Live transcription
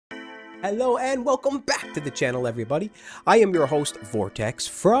Hello and welcome back to the channel, everybody. I am your host, Vortex,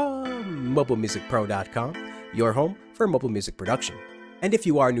 from MobileMusicPro.com, your home for mobile music production. And if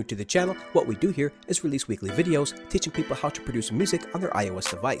you are new to the channel, what we do here is release weekly videos teaching people how to produce music on their iOS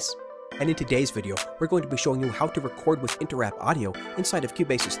device. And in today's video, we're going to be showing you how to record with Interap audio inside of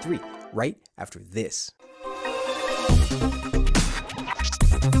Cubasis 3, right after this.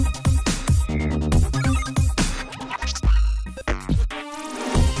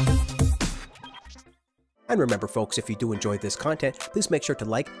 And remember folks, if you do enjoy this content, please make sure to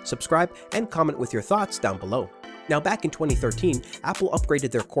like, subscribe, and comment with your thoughts down below. Now back in 2013, Apple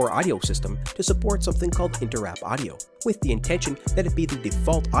upgraded their core audio system to support something called Interap Audio, with the intention that it be the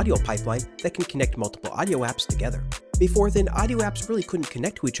default audio pipeline that can connect multiple audio apps together. Before then, audio apps really couldn't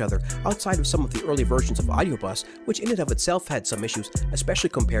connect to each other outside of some of the early versions of Audio Bus, which in and of itself had some issues,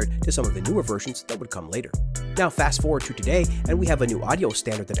 especially compared to some of the newer versions that would come later. Now fast forward to today, and we have a new audio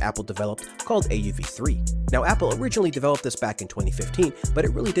standard that Apple developed called AUV3. Now Apple originally developed this back in 2015, but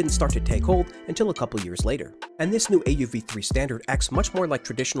it really didn't start to take hold until a couple years later. And this new AUV3 standard acts much more like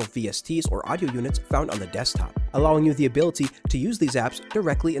traditional VSTs or audio units found on the desktop, allowing you the ability to use these apps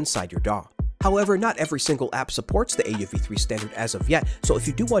directly inside your DAW. However, not every single app supports the AUV3 standard as of yet, so if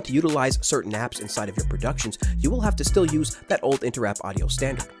you do want to utilize certain apps inside of your productions, you will have to still use that old Interap audio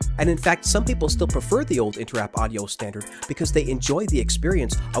standard. And in fact, some people still prefer the old Interap audio standard because they enjoy the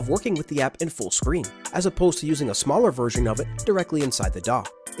experience of working with the app in full screen, as opposed to using a smaller version of it directly inside the DAW.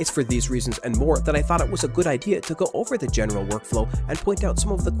 It's for these reasons and more that I thought it was a good idea to go over the general workflow and point out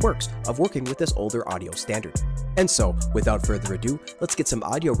some of the quirks of working with this older audio standard. And so, without further ado, let's get some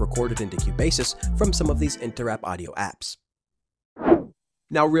audio recorded into Cubasis from some of these Interap audio apps.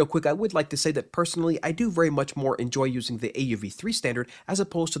 Now real quick, I would like to say that personally, I do very much more enjoy using the AUV3 standard as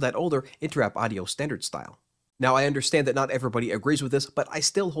opposed to that older Interap audio standard style. Now I understand that not everybody agrees with this, but I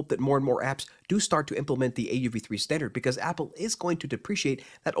still hope that more and more apps do start to implement the AUV3 standard because Apple is going to depreciate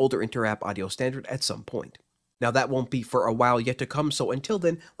that older Interap audio standard at some point. Now that won't be for a while yet to come, so until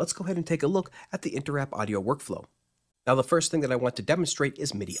then, let's go ahead and take a look at the Interap audio workflow. Now the first thing that I want to demonstrate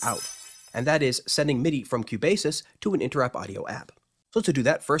is MIDI out, and that is sending MIDI from Cubasis to an Interap audio app. So to do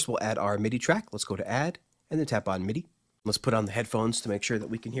that, first we'll add our MIDI track. Let's go to Add, and then tap on MIDI. Let's put on the headphones to make sure that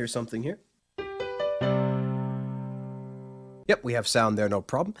we can hear something here. Yep, we have sound there, no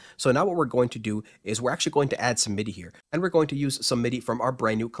problem. So now what we're going to do is we're actually going to add some MIDI here, and we're going to use some MIDI from our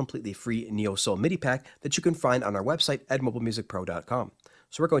brand new completely free Neo Soul MIDI pack that you can find on our website at MobileMusicPro.com.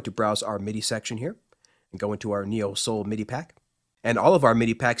 So we're going to browse our MIDI section here and go into our Neo Soul MIDI pack. And all of our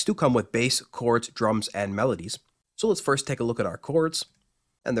MIDI packs do come with bass, chords, drums, and melodies. So let's first take a look at our chords.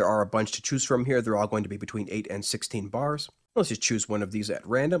 And there are a bunch to choose from here. They're all going to be between 8 and 16 bars. Let's just choose one of these at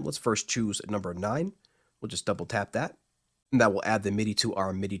random. Let's first choose number 9. We'll just double tap that. And that will add the MIDI to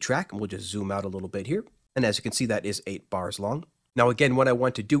our MIDI track, and we'll just zoom out a little bit here. And as you can see, that is 8 bars long. Now again, what I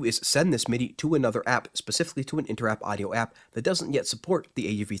want to do is send this MIDI to another app, specifically to an Interap audio app that doesn't yet support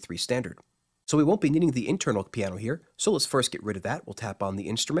the AUV3 standard. So we won't be needing the internal piano here, so let's first get rid of that. We'll tap on the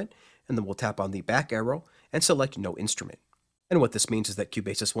instrument, and then we'll tap on the back arrow, and select no instrument. And what this means is that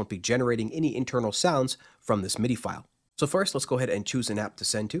Cubasis won't be generating any internal sounds from this MIDI file. So first, let's go ahead and choose an app to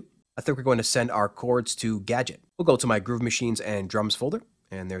send to. I think we're going to send our chords to Gadget. We'll go to my Groove Machines and Drums folder,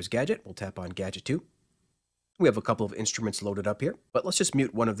 and there's Gadget. We'll tap on Gadget 2. We have a couple of instruments loaded up here, but let's just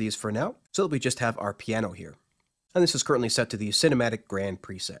mute one of these for now, so that we just have our piano here. And this is currently set to the Cinematic Grand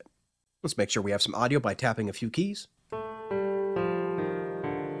preset. Let's make sure we have some audio by tapping a few keys.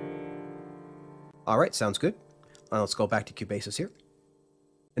 Alright, sounds good. Now let's go back to Cubasis here.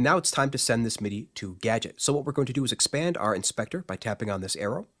 And now it's time to send this MIDI to Gadget. So what we're going to do is expand our inspector by tapping on this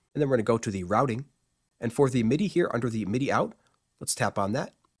arrow. And then we're going to go to the routing. And for the MIDI here under the MIDI out, let's tap on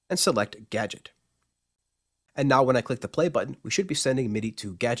that and select Gadget. And now when I click the play button, we should be sending MIDI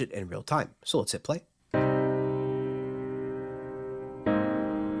to Gadget in real time. So let's hit play.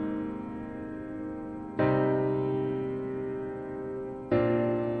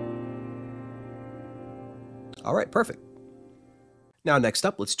 All right, perfect. Now next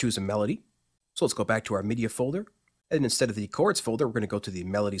up, let's choose a melody. So let's go back to our media folder. And instead of the chords folder, we're going to go to the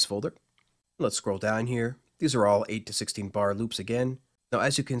melodies folder. Let's scroll down here. These are all 8 to 16 bar loops again. Now,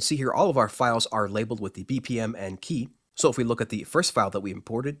 as you can see here, all of our files are labeled with the BPM and key. So if we look at the first file that we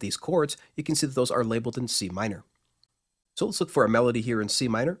imported, these chords, you can see that those are labeled in C minor. So let's look for a melody here in C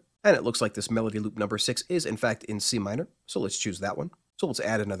minor. And it looks like this melody loop number 6 is in fact in C minor. So let's choose that one. So let's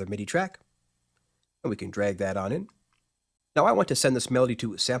add another MIDI track. And we can drag that on in. Now I want to send this melody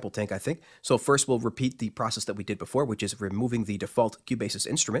to Sample Tank, I think. So first we'll repeat the process that we did before, which is removing the default Cubasis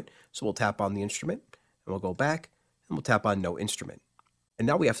instrument. So we'll tap on the instrument, and we'll go back, and we'll tap on No Instrument. And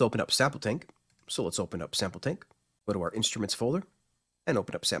now we have to open up Sample Tank. So let's open up Sample Tank, go to our Instruments folder, and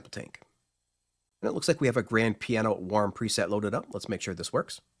open up Sample Tank. And it looks like we have a grand piano warm preset loaded up. Let's make sure this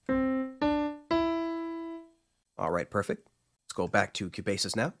works. All right, perfect. Let's go back to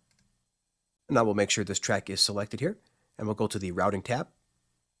Cubasis now. And now we'll make sure this track is selected here. And we'll go to the Routing tab.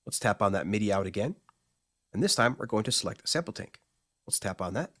 Let's tap on that MIDI out again. And this time we're going to select Sample Tank. Let's tap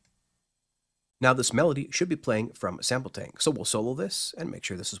on that. Now this melody should be playing from Sample Tank. So we'll solo this and make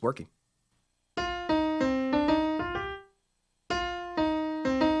sure this is working.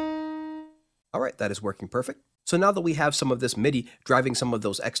 All right, that is working perfect. So now that we have some of this MIDI driving some of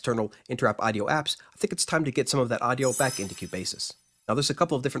those external Interap audio apps, I think it's time to get some of that audio back into Cubasis. Now there's a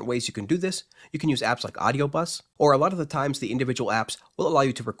couple of different ways you can do this. You can use apps like Audio Bus, or a lot of the times the individual apps will allow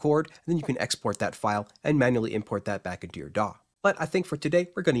you to record, and then you can export that file and manually import that back into your DAW. But I think for today,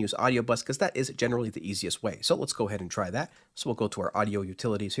 we're going to use Audio Bus because that is generally the easiest way. So let's go ahead and try that. So we'll go to our audio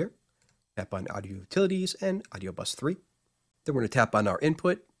utilities here, tap on Audio Utilities and Audio Bus 3. Then we're going to tap on our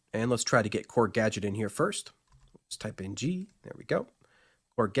input, and let's try to get Core Gadget in here first. Let's type in G, there we go,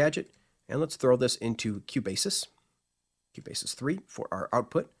 Core Gadget, and let's throw this into Cubasis. Cubasis 3 for our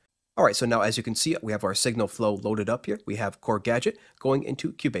output. All right, so now as you can see, we have our signal flow loaded up here. We have Core Gadget going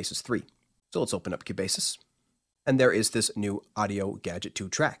into Cubasis 3. So let's open up Cubasis. And there is this new Audio Gadget 2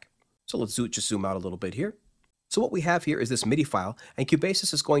 track. So let's just zoom out a little bit here. So what we have here is this MIDI file, and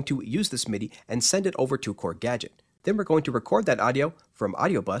Cubasis is going to use this MIDI and send it over to Core Gadget. Then we're going to record that audio from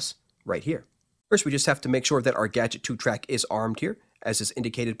Audio Bus right here. First, we just have to make sure that our Gadget 2 track is armed here, as is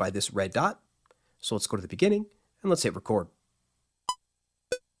indicated by this red dot. So let's go to the beginning, and let's hit record.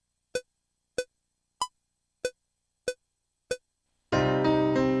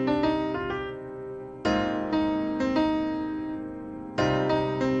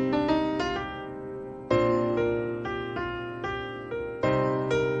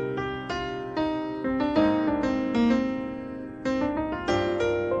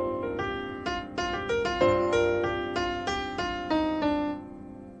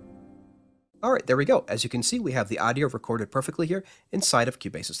 All right, there we go. As you can see, we have the audio recorded perfectly here inside of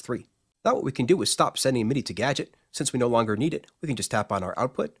Cubasis 3. Now what we can do is stop sending MIDI to Gadget. Since we no longer need it, we can just tap on our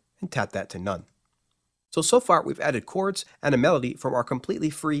output and tap that to none. So far we've added chords and a melody from our completely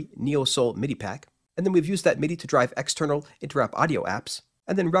free Neo Soul MIDI pack, and then we've used that MIDI to drive external Interap audio apps,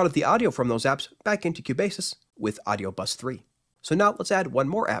 and then routed the audio from those apps back into Cubasis with Audio Bus 3. So now let's add one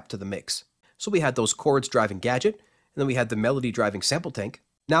more app to the mix. So we had those chords driving Gadget, and then we had the melody driving Sample Tank.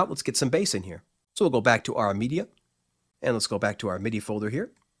 Now let's get some bass in here. So we'll go back to our media, and let's go back to our MIDI folder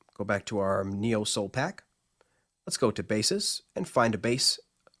here. Go back to our Neo Soul pack. Let's go to basses and find a bass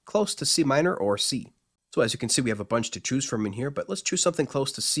close to C minor or C. So as you can see, we have a bunch to choose from in here, but let's choose something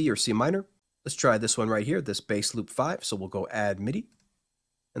close to C or C minor. Let's try this one right here, this bass loop 5. So we'll go add MIDI,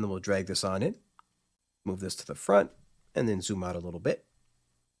 and then we'll drag this on in, move this to the front, and then zoom out a little bit.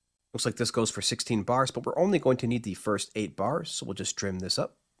 Looks like this goes for 16 bars, but we're only going to need the first 8 bars, so we'll just trim this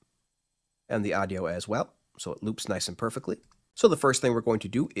up. And the audio as well, so it loops nice and perfectly. So the first thing we're going to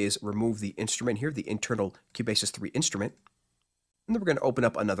do is remove the instrument here, the internal Cubasis 3 instrument. And then we're going to open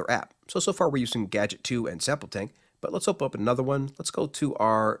up another app. So far we're using Gadget 2 and Sample Tank, but let's open up another one. Let's go to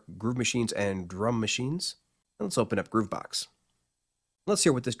our Groove Machines and Drum Machines. And let's open up Groovebox. Let's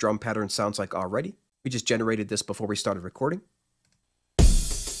hear what this drum pattern sounds like already. We just generated this before we started recording.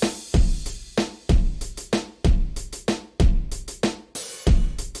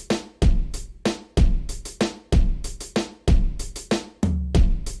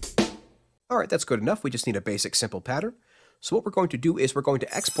 All right, that's good enough. We just need a basic simple pattern. So what we're going to do is we're going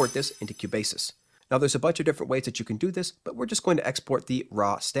to export this into Cubasis. Now there's a bunch of different ways that you can do this, but we're just going to export the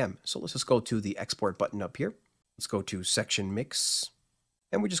raw stem. So let's just go to the export button up here. Let's go to section mix,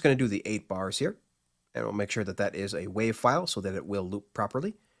 and we're just going to do the 8 bars here. And we'll make sure that that is a WAV file so that it will loop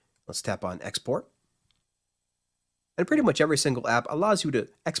properly. Let's tap on export. And pretty much every single app allows you to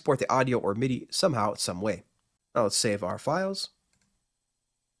export the audio or MIDI somehow, some way. Now let's save our files.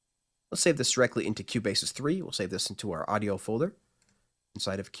 Let's save this directly into Cubasis 3. We'll save this into our audio folder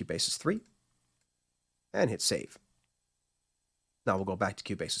inside of Cubasis 3 and hit save. Now we'll go back to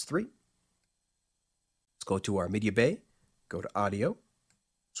Cubasis 3. Let's go to our media bay, go to audio,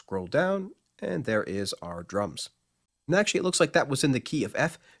 scroll down, and there is our drums. And actually it looks like that was in the key of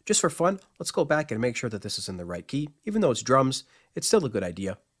F. Just for fun, let's go back and make sure that this is in the right key. Even though it's drums, it's still a good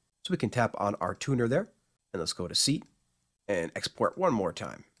idea. So we can tap on our tuner there, and let's go to C and export one more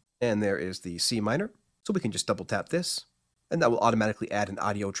time. And there is the C minor. So we can just double tap this, and that will automatically add an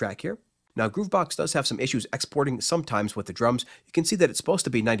audio track here. Now Groovebox does have some issues exporting sometimes with the drums. You can see that it's supposed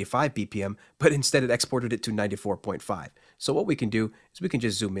to be 95 BPM, but instead it exported it to 94.5. So what we can do is we can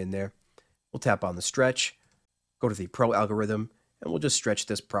just zoom in there. We'll tap on the stretch, go to the Pro algorithm, and we'll just stretch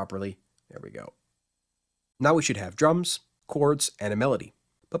this properly. There we go. Now we should have drums, chords, and a melody.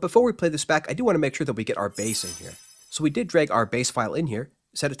 But before we play this back, I do want to make sure that we get our bass in here. So we did drag our bass file in here,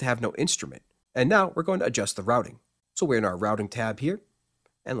 set it to have no instrument. And now we're going to adjust the routing. So we're in our routing tab here,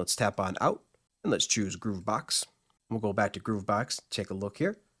 and let's tap on out, and let's choose Groovebox. We'll go back to Groovebox, take a look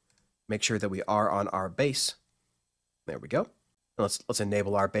here, make sure that we are on our bass. There we go. And let's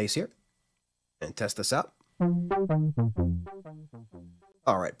enable our bass here and test this out.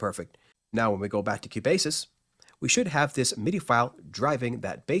 All right, perfect. Now when we go back to Cubasis, we should have this MIDI file driving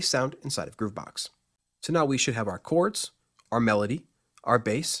that bass sound inside of Groovebox. So now we should have our chords, our melody, our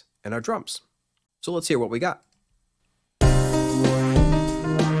bass, and our drums. So let's hear what we got.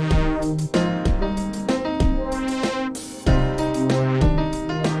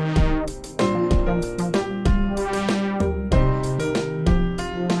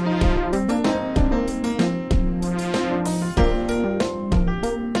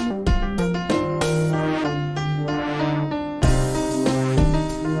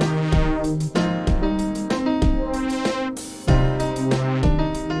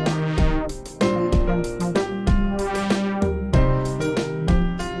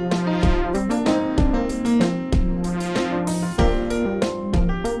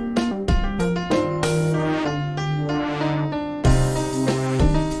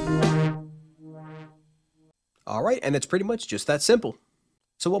 Alright, and it's pretty much just that simple.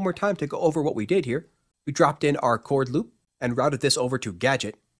 So one more time to go over what we did here. We dropped in our chord loop and routed this over to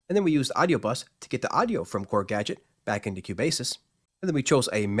Gadget, and then we used Audio Bus to get the audio from Chord Gadget back into Cubasis. And then we chose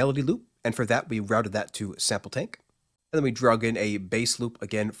a melody loop, and for that we routed that to Sample Tank. And then we drug in a bass loop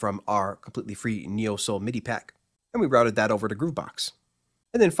again from our completely free Neo Soul MIDI pack, and we routed that over to Groovebox.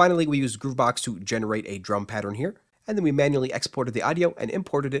 And then finally we used Groovebox to generate a drum pattern here, and then we manually exported the audio and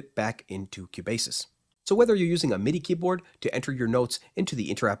imported it back into Cubasis. So whether you're using a MIDI keyboard to enter your notes into the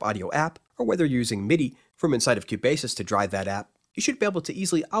Interapp Audio app, or whether you're using MIDI from inside of Cubasis to drive that app, you should be able to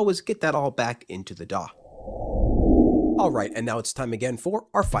easily always get that all back into the DAW. Alright, and now it's time again for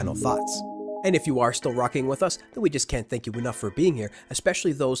our final thoughts. And if you are still rocking with us, then we just can't thank you enough for being here,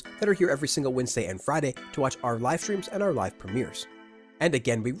 especially those that are here every single Wednesday and Friday to watch our live streams and our live premieres. And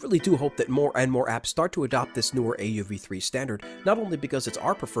again, we really do hope that more and more apps start to adopt this newer AUV3 standard, not only because it's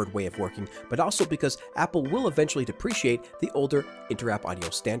our preferred way of working, but also because Apple will eventually depreciate the older Interapp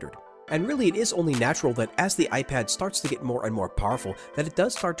Audio standard. And really it is only natural that as the iPad starts to get more and more powerful, that it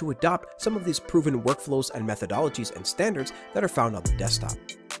does start to adopt some of these proven workflows and methodologies and standards that are found on the desktop.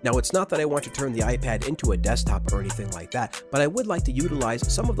 Now, it's not that I want to turn the iPad into a desktop or anything like that, but I would like to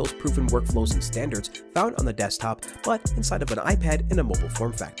utilize some of those proven workflows and standards found on the desktop, but inside of an iPad in a mobile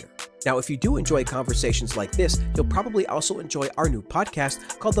form factor. Now, if you do enjoy conversations like this, you'll probably also enjoy our new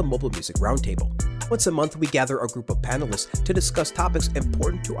podcast called the Mobile Music Roundtable. Once a month, we gather a group of panelists to discuss topics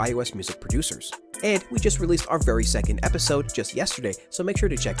important to iOS music producers. And we just released our very second episode just yesterday, so make sure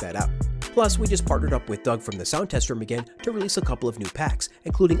to check that out. Plus, we just partnered up with Doug from the Sound Test Room again to release a couple of new packs,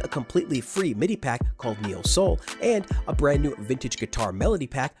 including a completely free MIDI pack called Neo Soul and a brand new vintage guitar melody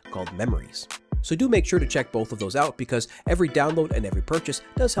pack called Memories. So do make sure to check both of those out because every download and every purchase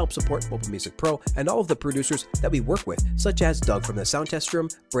does help support MobileMusicPro and all of the producers that we work with, such as Doug from the Sound Test Room,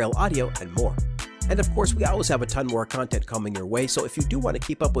 Braille Audio, and more. And of course, we always have a ton more content coming your way, so if you do want to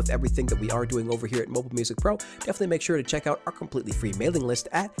keep up with everything that we are doing over here at MobileMusicPro, definitely make sure to check out our completely free mailing list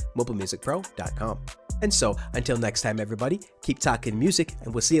at MobileMusicPro.com. And so, until next time everybody, keep talking music,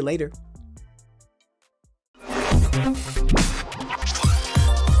 and we'll see you later.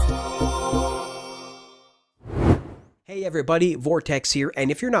 Hey everybody, Vortex here,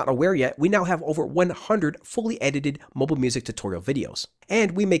 and if you're not aware yet, we now have over 100 fully edited mobile music tutorial videos.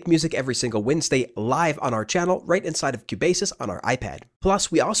 And we make music every single Wednesday live on our channel right inside of Cubasis on our iPad.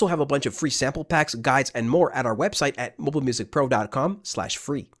 Plus, we also have a bunch of free sample packs, guides, and more at our website at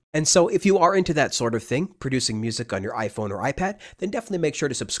MobileMusicPro.com/free. And so if you are into that sort of thing, producing music on your iPhone or iPad, then definitely make sure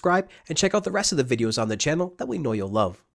to subscribe and check out the rest of the videos on the channel that we know you'll love.